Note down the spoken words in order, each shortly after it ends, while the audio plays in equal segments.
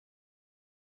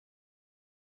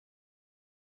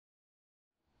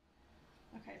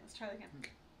Let's try that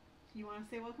again. You want to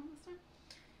say welcome this time?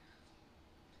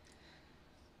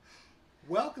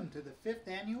 Welcome to the 5th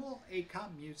annual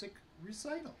ACOM Music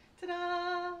Recital.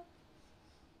 Ta-da!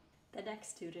 The next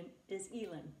student is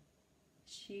Elin.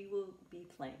 She will be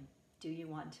playing Do You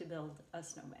Want to Build a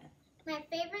Snowman? My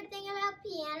favorite thing about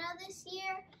piano this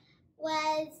year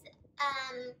was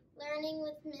learning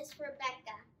with Miss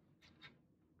Rebecca.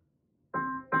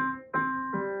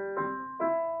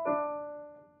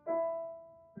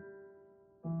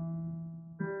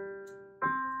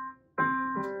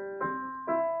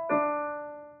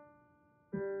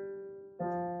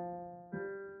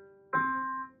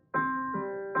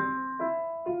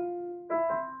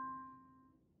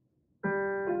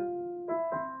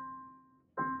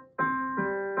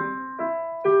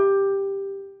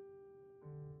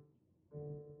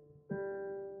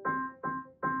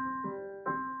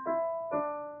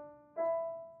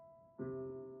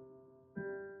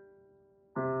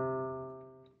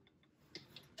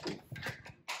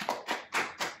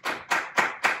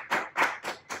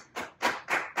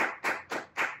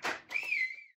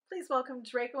 Please welcome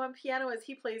Draco on piano as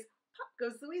he plays Pop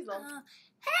Goes the Weasel.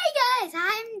 Hey guys,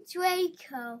 I'm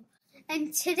Draco,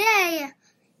 and today,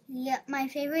 my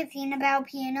favorite thing about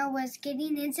piano was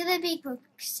getting into the big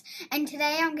books, and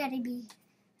today I'm going to be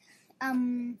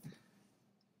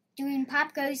doing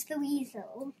Pop Goes the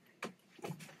Weasel.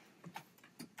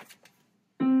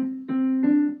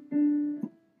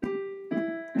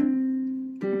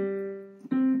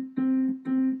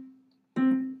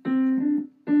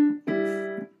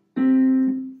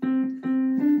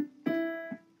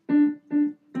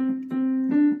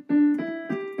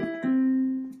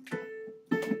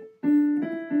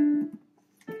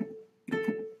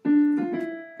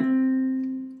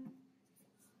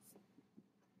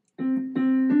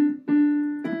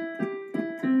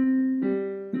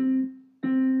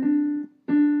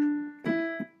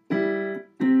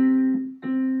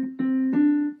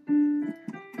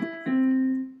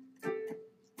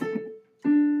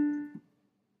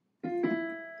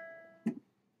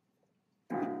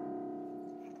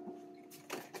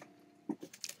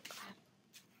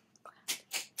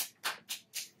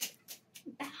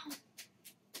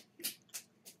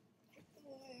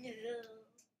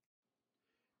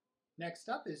 Next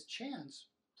up is Chance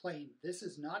playing This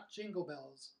Is Not Jingle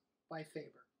Bells by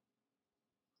Faber.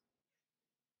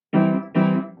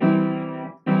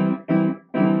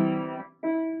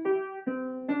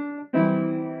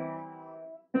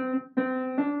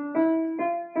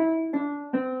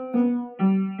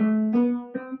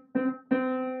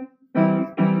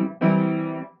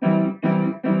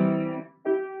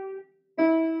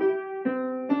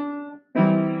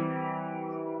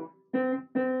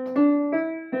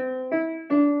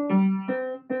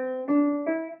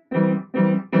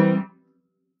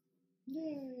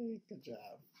 Yay, good job.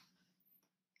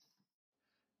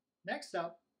 Next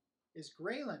up is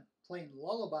Greylin playing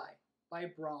Lullaby by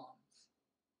Brahms.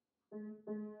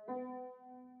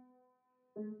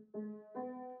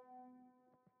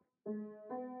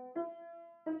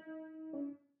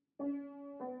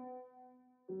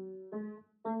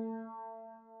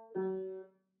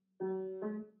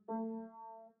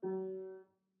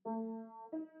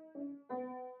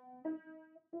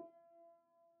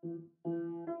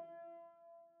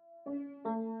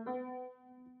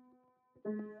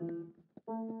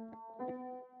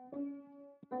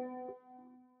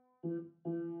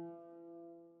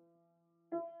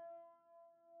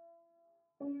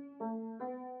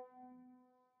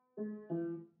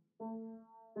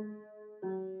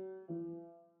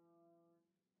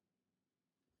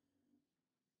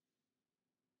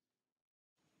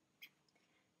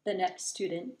 The next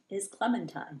student is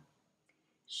Clementine.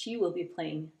 She will be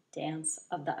playing Dance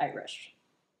of the Irish.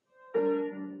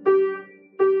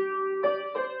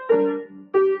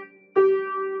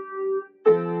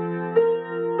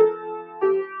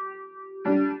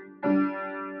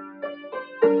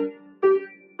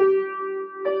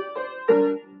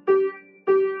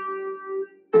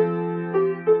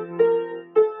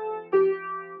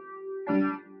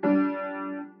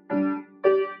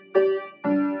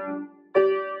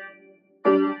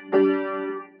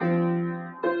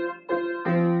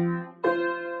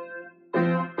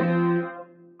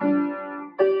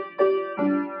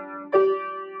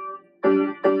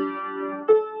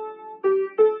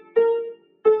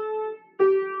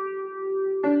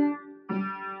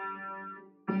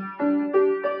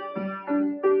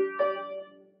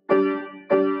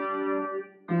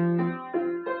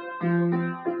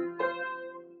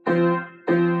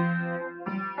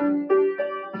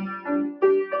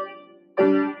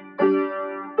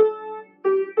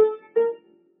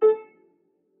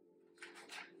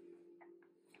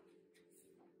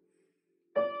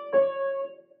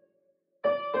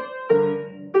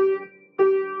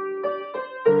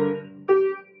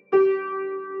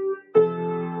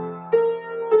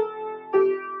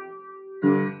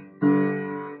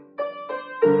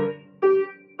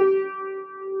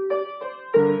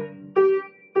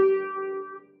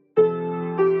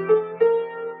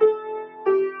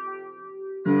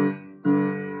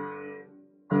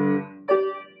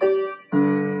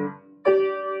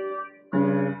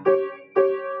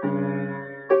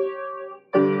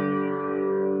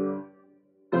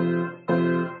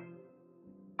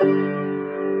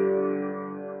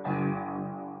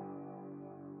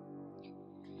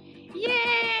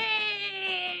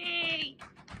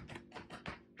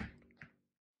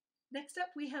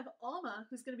 we have Alma,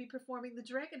 who's going to be performing The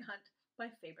Dragon Hunt by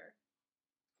Faber.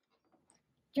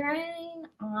 During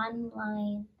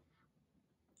online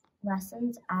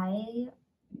lessons, I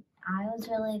was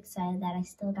really excited that I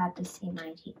still got to see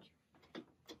my teacher.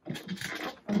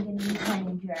 I'm going to be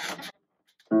playing Draco.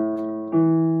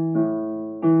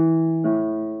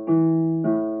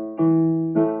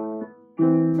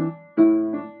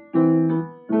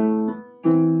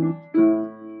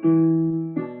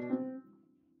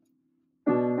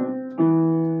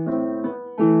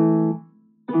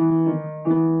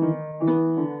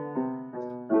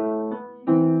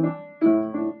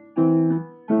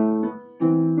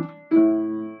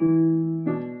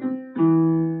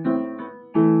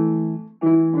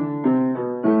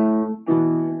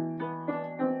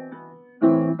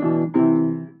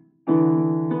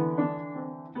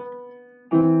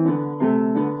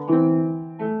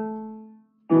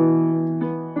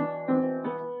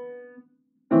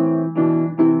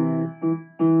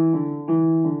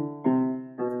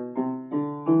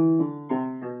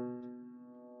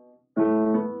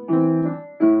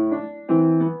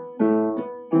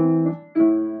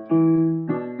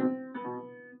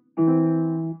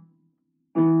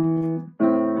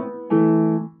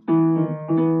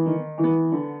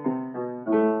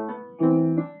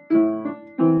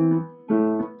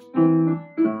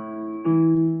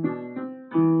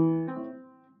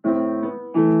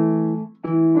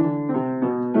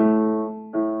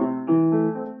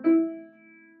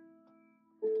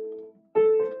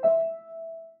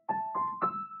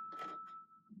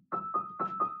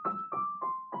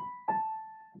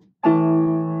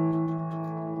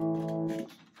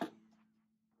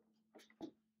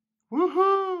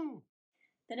 Woohoo!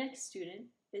 The next student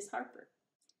is Harper.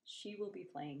 She will be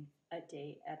playing A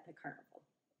Day at the Carnival.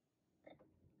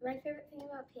 My favorite thing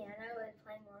about piano is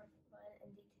playing more fun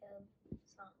and detailed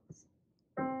songs.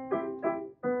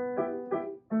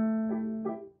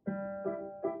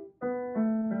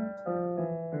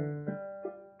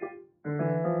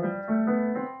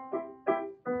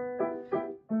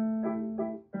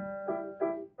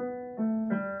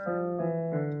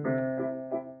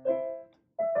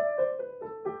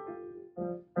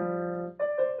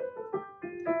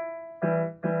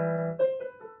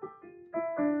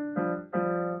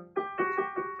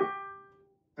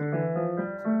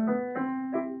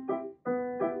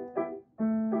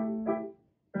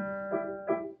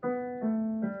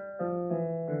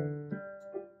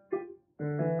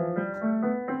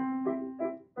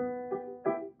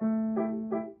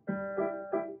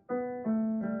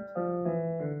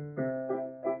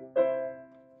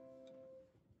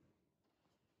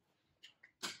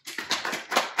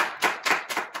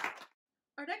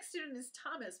 Our next student is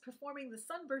Thomas, performing the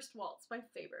Sunburst Waltz by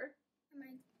Faber.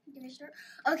 Can I start?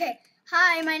 Okay.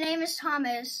 Hi, my name is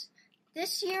Thomas.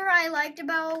 This year I liked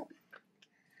about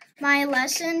my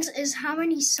lessons is how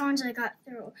many songs I got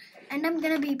through. And I'm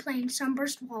going to be playing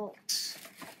Sunburst Waltz.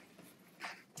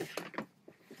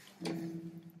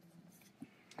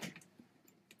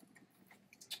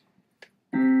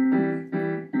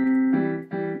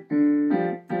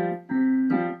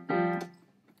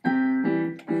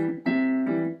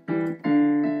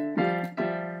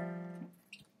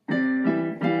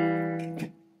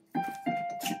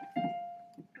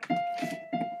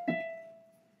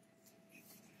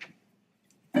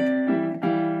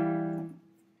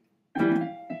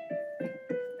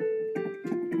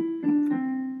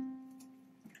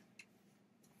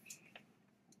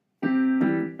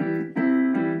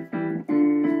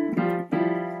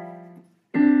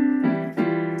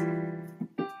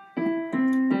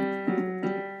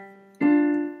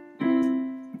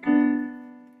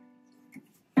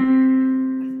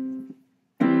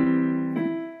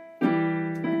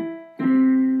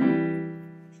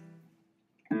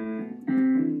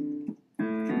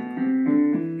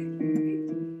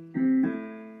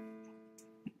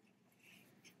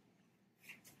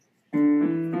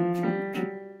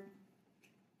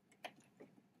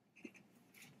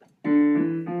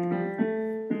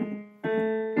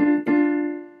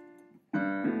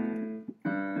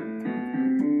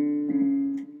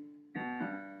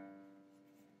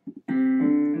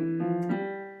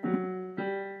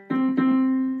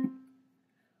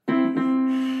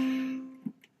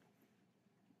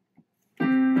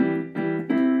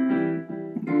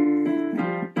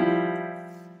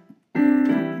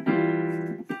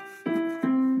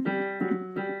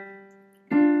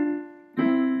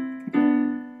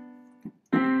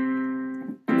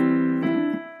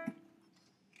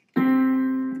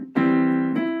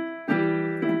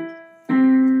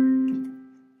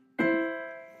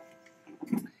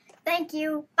 Thank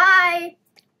you. Bye.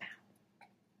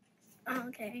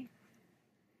 Okay.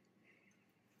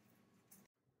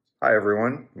 Hi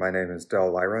everyone, my name is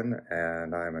Lyren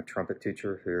and I'm a trumpet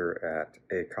teacher here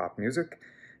at Kopp Music,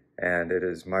 and it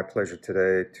is my pleasure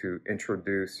today to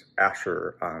introduce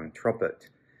Asher on trumpet.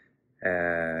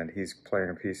 And he's playing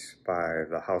a piece by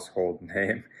the household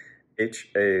name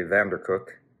H.A. Vandercook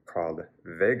called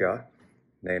Vega,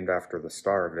 named after the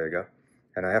star Vega.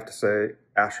 And I have to say,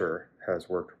 Asher has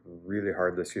worked really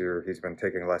hard this year. He's been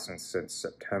taking lessons since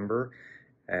September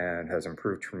and has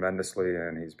improved tremendously,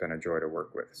 and he's been a joy to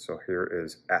work with. So here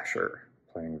is Asher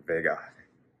playing Vega.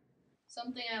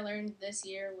 Something I learned this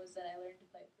year was that I learned to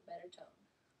play with a better tone.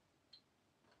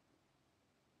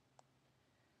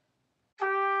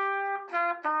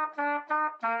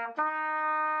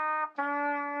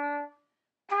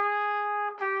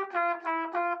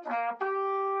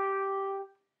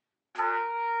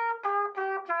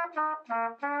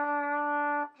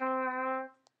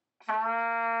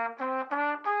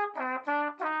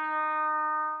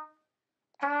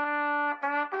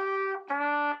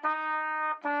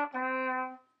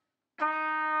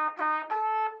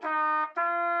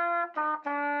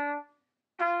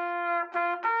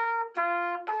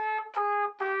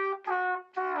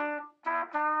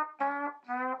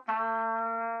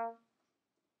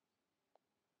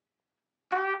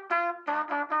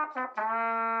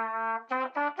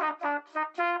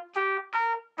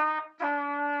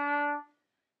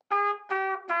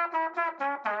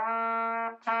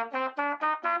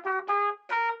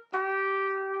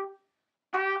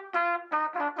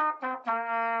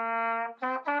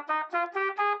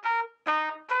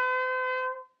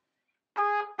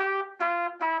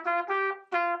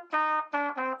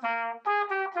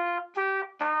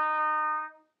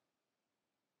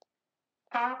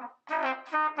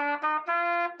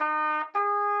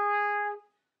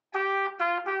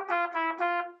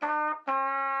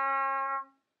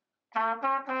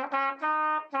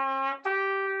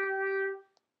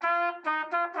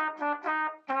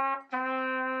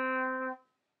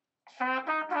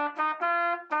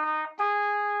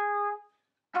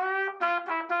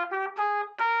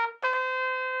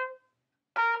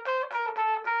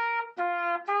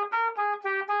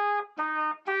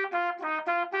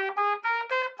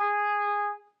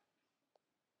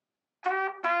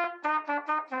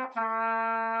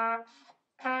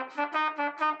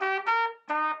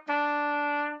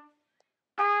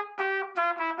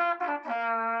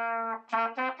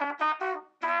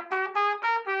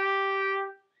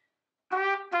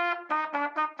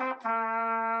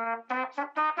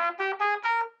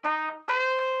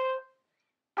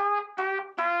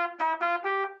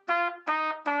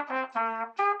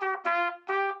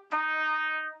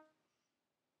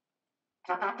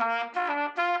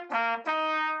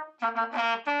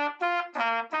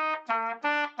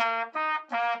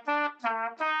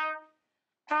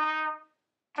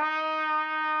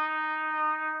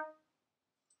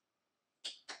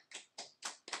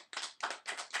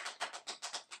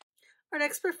 Our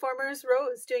next performer is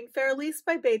Rose, doing Fairlies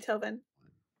by Beethoven.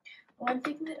 One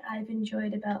thing that I've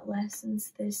enjoyed about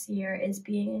lessons this year is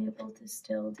being able to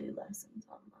still do lessons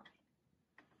online.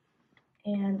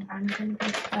 And I'm going to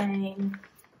be playing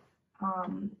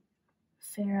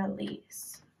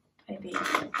Fairlies by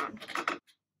Beethoven.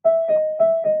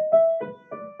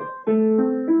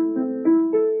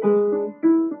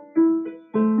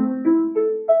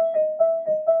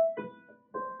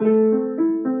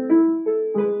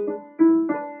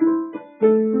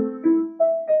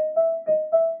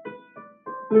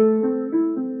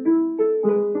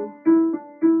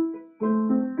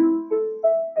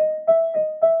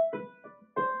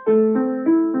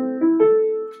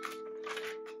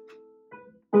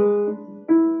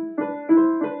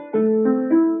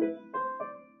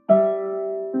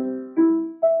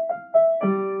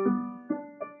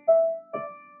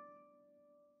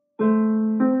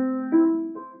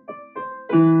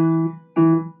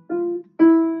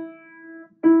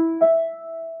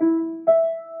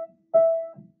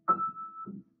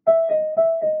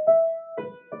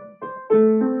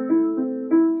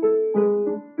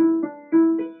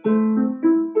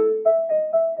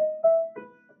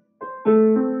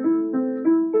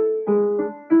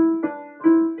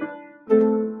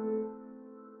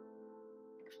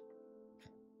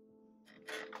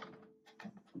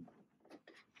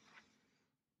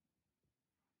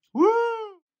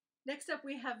 Next up,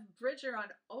 we have Bridger on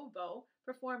oboe,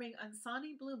 performing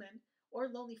Unsani Blumen or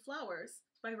Lonely Flowers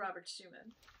by Robert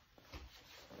Schumann.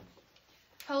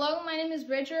 Hello, my name is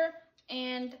Bridger,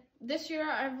 and this year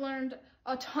I've learned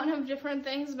a ton of different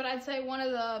things, but I'd say one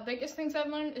of the biggest things I've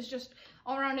learned is just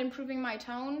all around improving my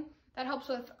tone. That helps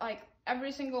with like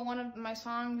every single one of my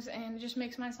songs, and it just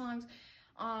makes my songs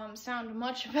sound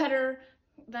much better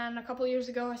then a couple years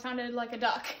ago I sounded like a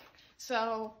duck.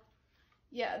 So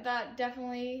yeah, that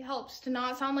definitely helps to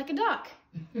not sound like a duck.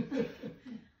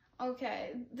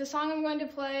 Okay, the song I'm going to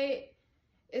play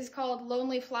is called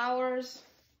Lonely Flowers,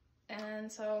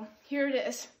 and so here it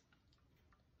is.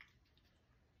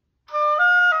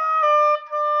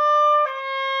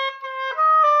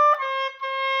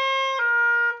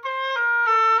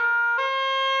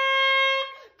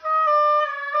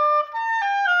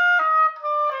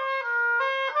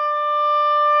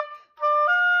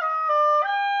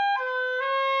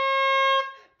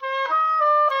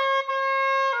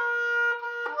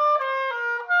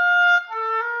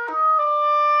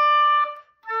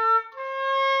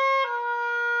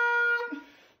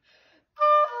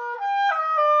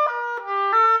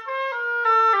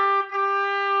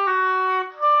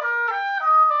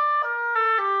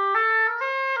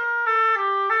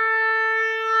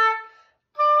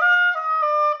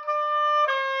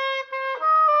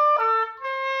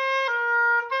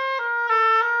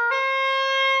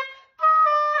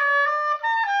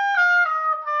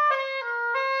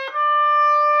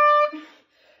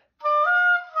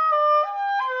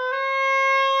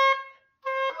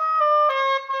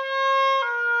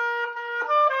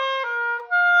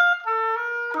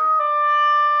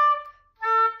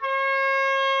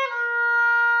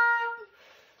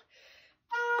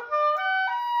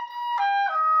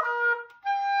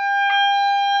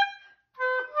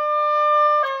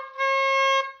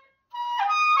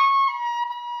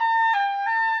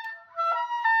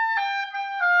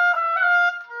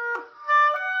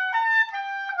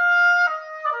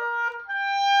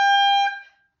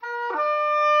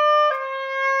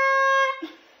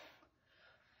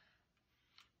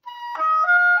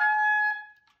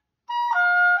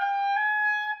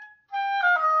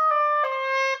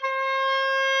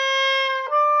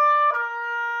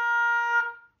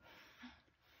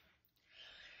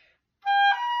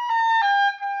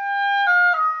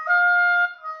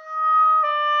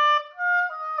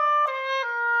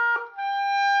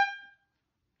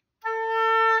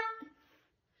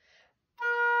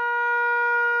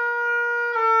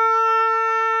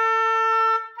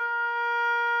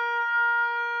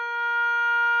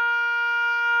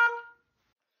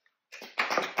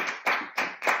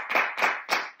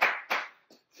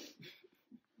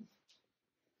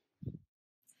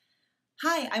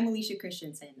 Hi, I'm Alicia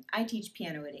Christenson. I teach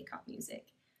piano at Kopp Music.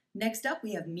 Next up,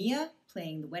 we have Mia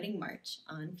playing the Wedding March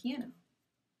on piano.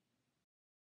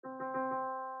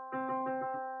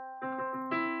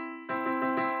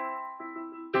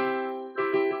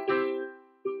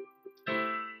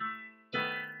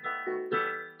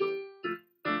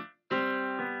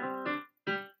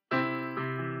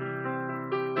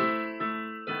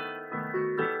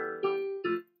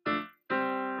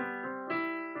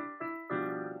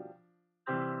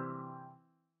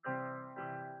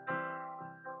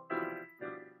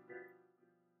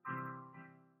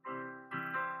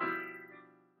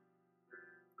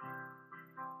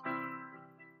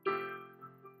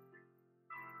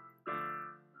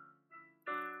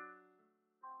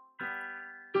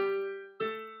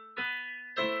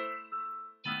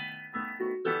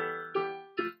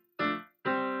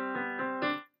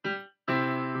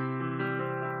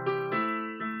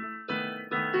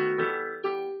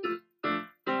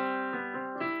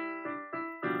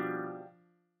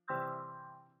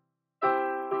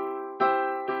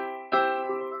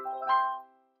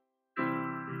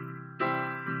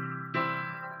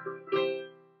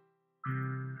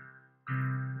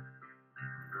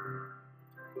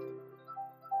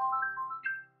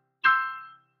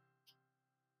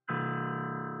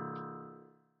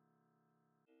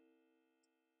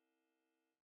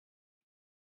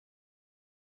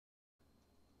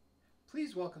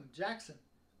 Please welcome Jackson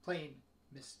playing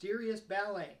Mysterious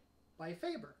Ballet by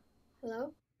Faber.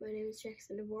 Hello, my name is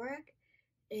Jackson Dvorak,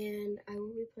 and I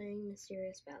will be playing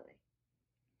Mysterious Ballet.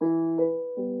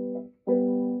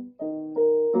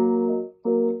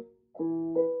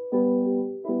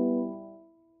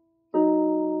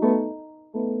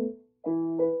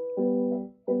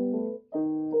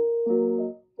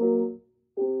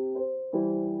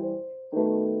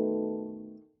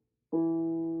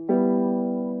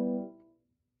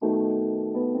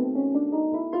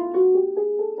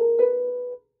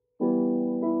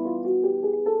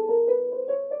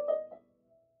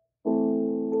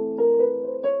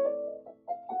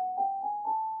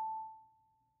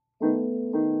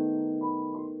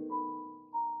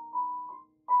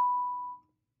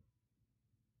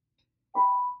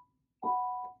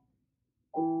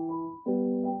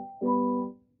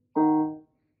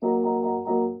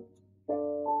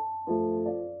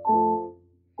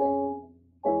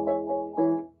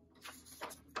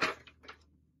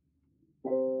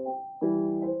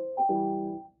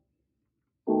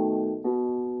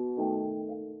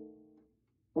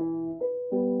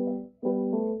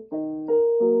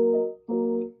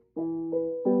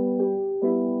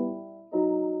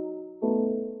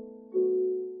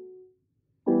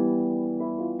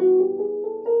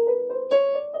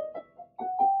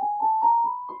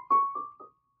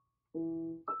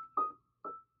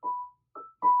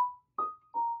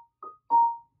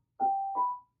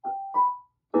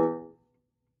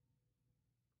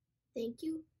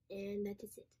 that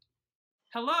is it.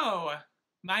 Hello,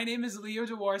 my name is Leo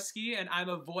Dworsky, and I'm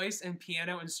a voice and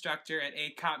piano instructor at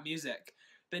Kopp Music.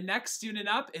 The next student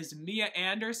up is Mia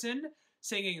Anderson,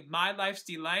 singing My Life's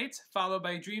Delight, followed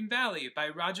by Dream Valley by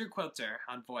Roger Quilter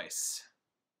on voice.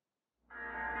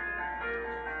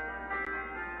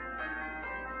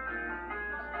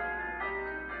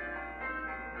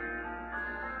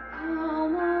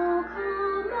 Come, oh,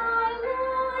 come, my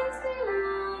life's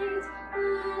delight,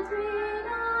 let me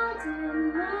not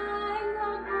in thine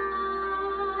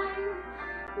abide.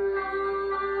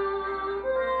 Love,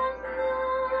 let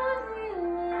not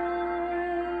delay.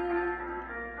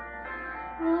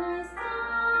 Lest I,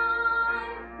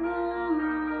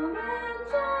 Lord,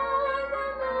 enjoy the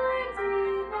night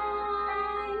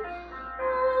divine.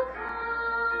 Oh,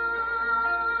 come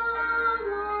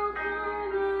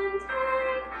and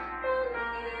take from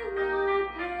me the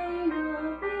pain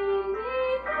of being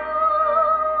deprived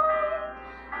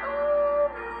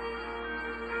of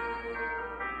thee.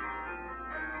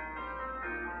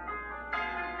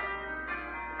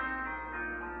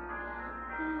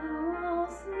 How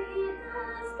sweet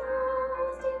as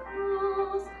those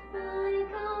equals,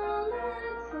 like a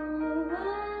little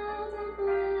world of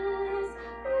bliss.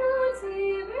 Beauty,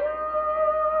 beauty,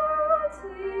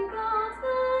 God's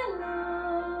thy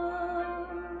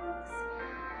looks.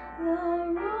 The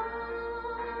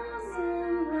rose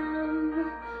in them,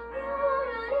 pure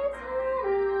and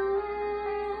eternal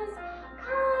is.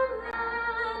 Come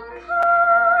then,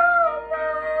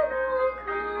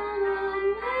 come and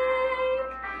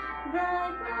make thy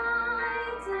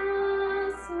flight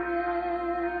as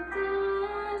swift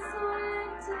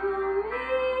to me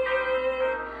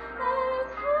as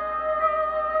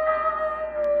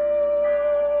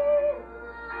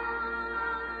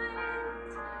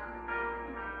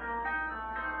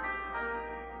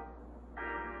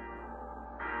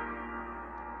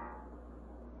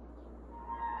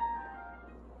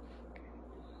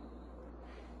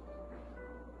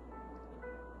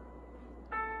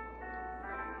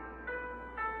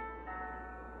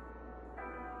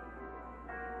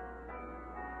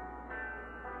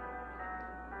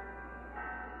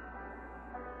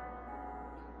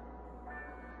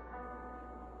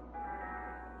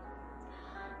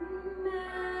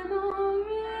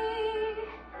memory,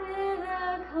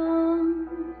 hither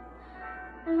come,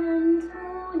 and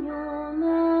tune your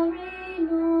merry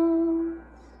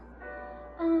notes,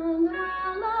 and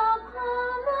while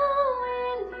upon the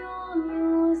wind your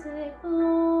music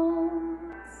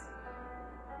blows,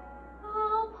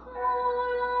 oh,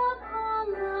 pour upon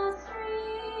the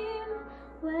stream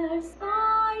where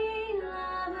sighing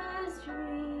lovers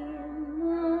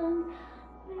dream, and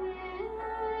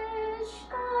wish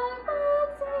thy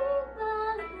fancies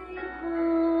as they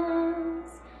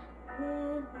pass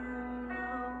within the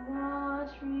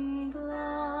watery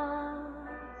glass.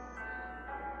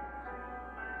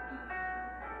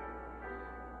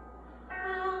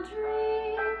 I'll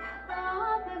drink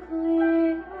of the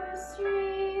clear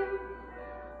stream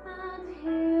and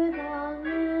hear the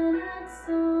linnet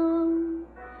song,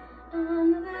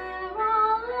 and there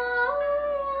I'll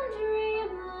lie and dream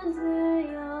the day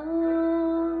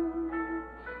alone.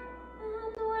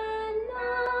 And when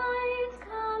night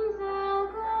comes, I'll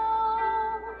go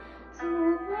to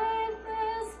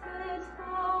places fit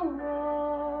for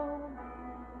woe,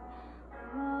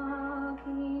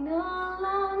 walking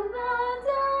along the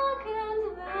darkened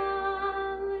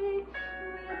valley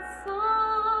with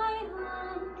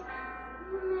silent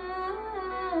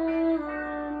melancholy.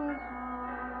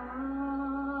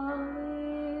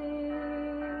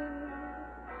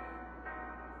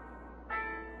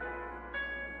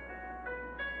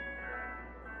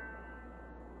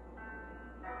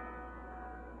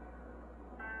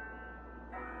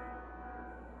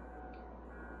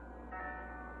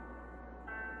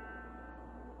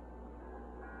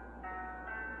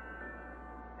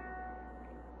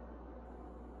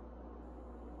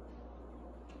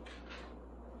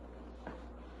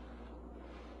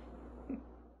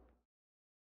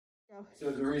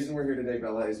 So the reason we're here today,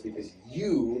 Bella, is because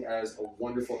you, as a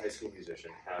wonderful high school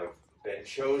musician, have been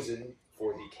chosen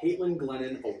for the Caitlin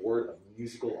Glennon Award of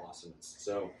Musical Awesomeness.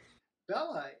 So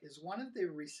Bella is one of the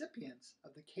recipients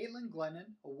of the Caitlin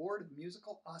Glennon Award of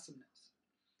Musical Awesomeness.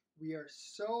 We are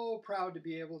so proud to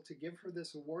be able to give her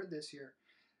this award this year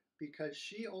because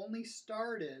she only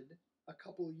started a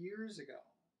couple years ago.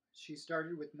 She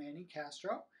started with Manny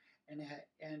Castro and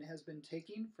has been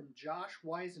taking from Josh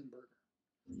Weisenburger.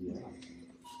 yeah,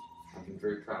 I've been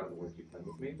very proud of the work you've done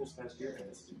with me this past year, and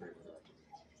this is a great project.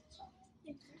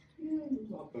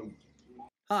 Welcome.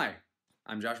 Hi,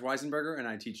 I'm Josh Weisenburger, and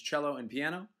I teach cello and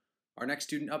piano. Our next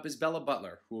student up is Bella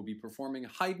Butler, who will be performing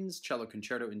Haydn's Cello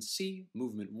Concerto in C,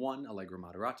 Movement 1, Allegro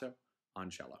Moderato, on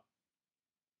cello.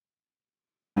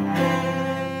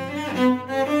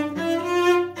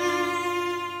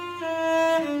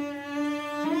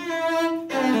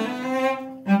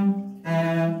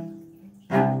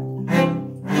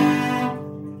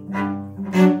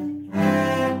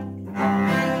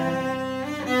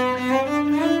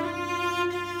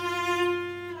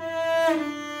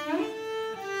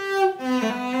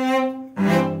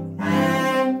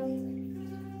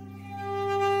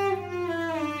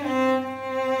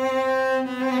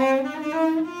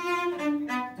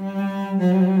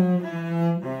 Mm-hmm.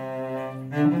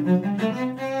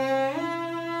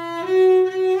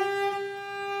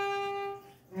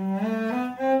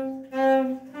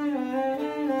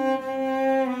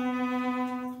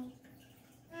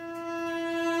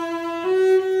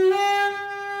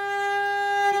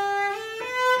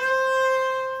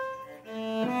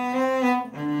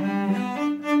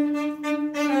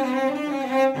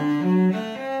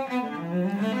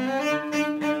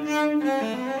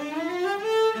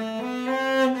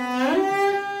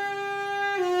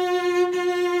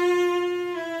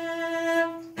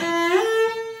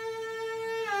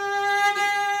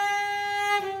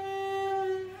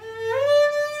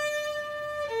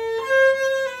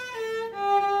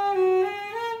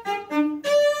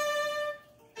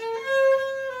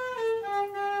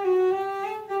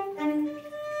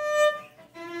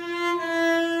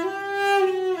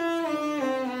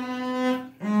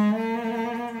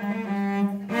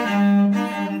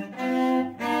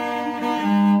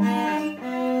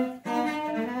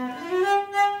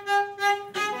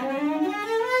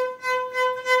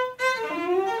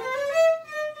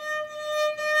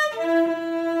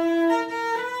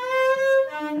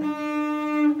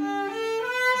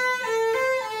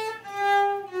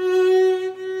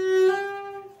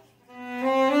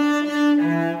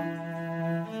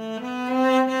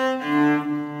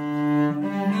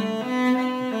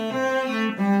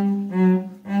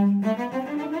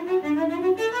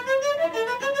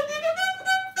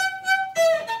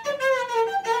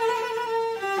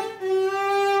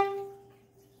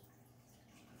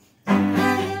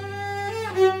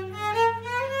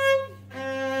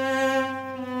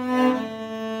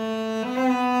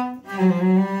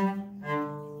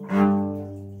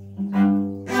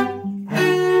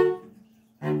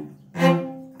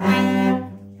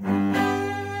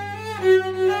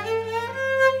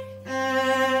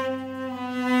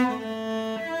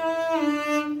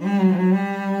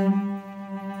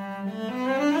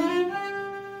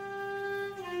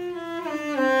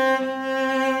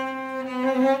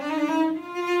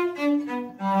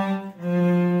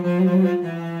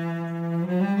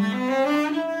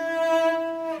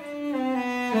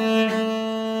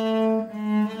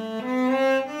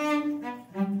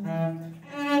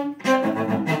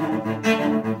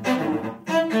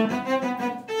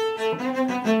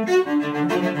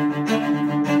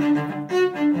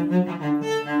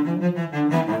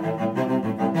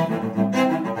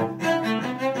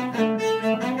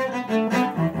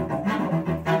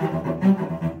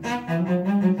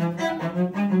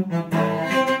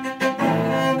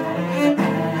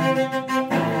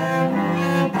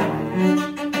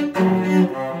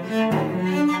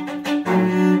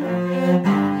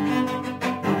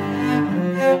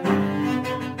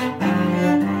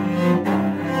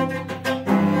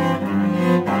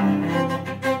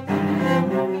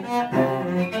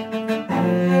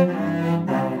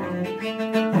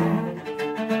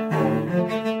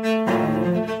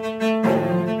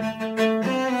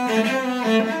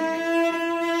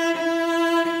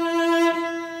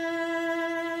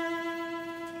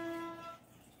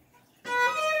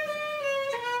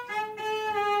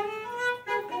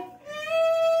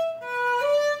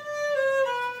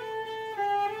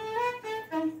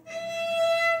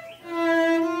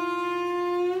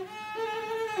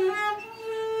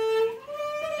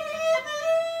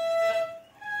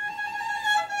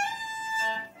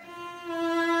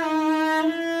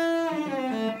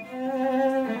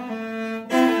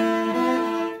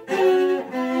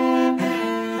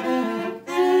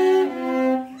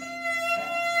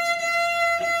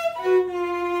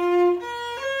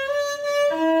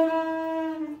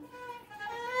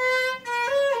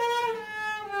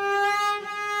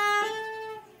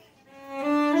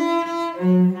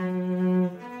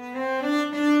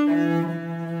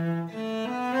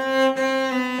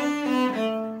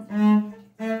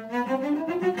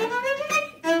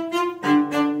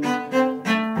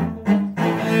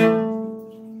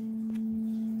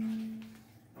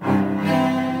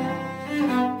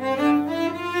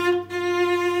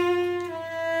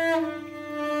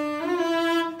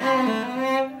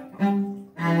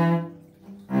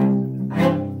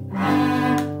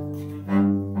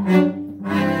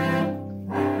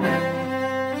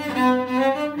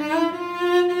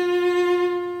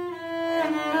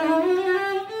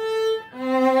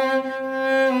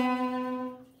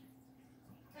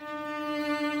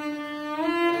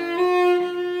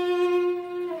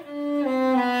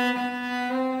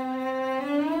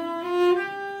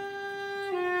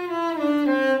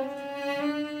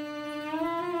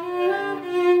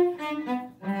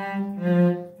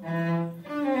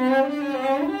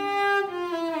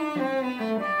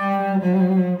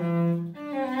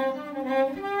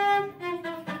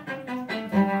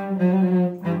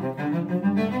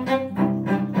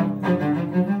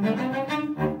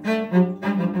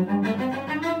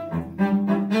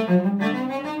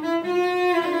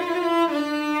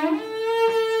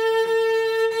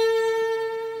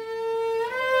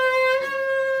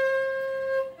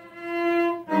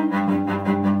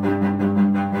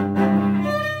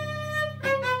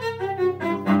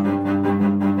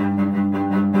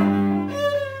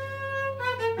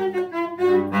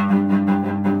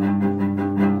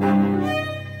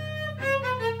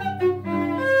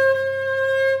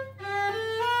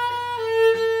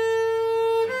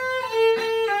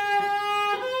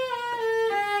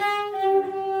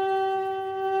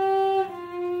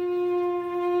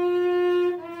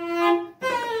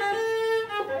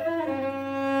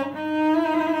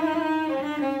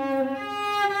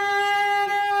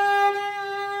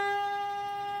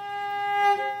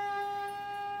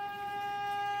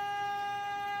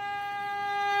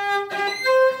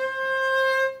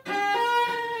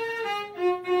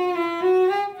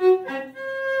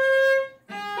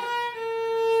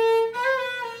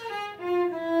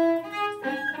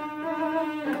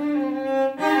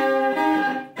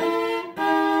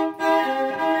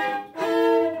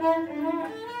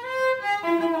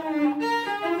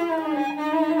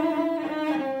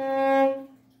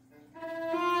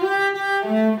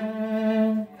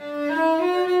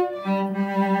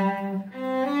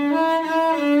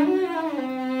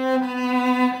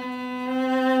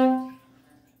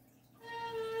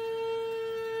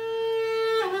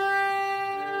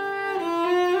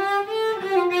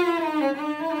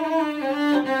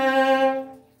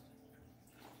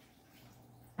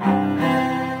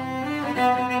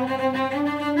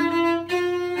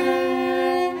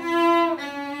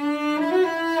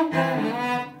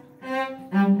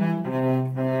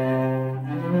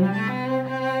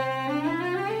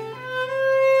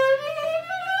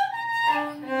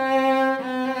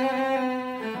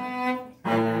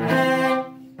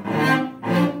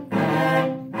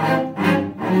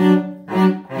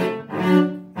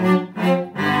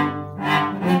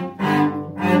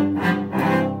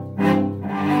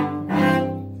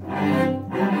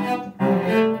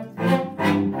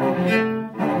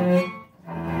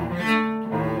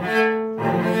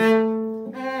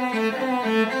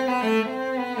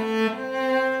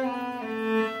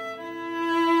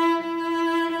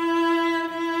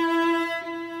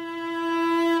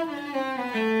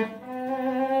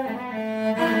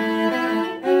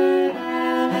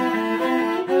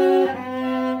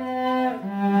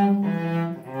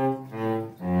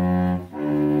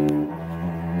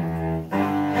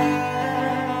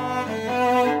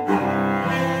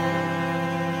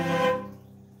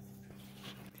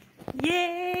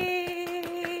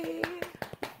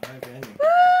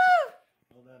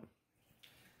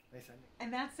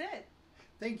 And that's it.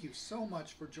 Thank you so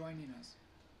much for joining us.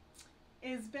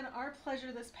 It's been our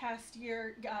pleasure this past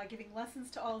year giving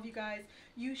lessons to all of you guys,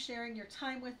 you sharing your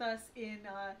time with us in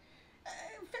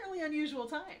fairly unusual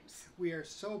times. We are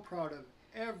so proud of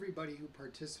everybody who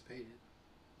participated.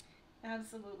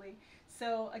 Absolutely.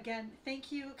 So again,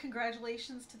 thank you.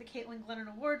 Congratulations to the Caitlin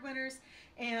Glennon Award winners.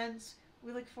 And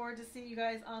we look forward to seeing you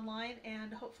guys online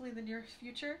and hopefully in the near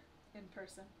future in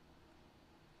person.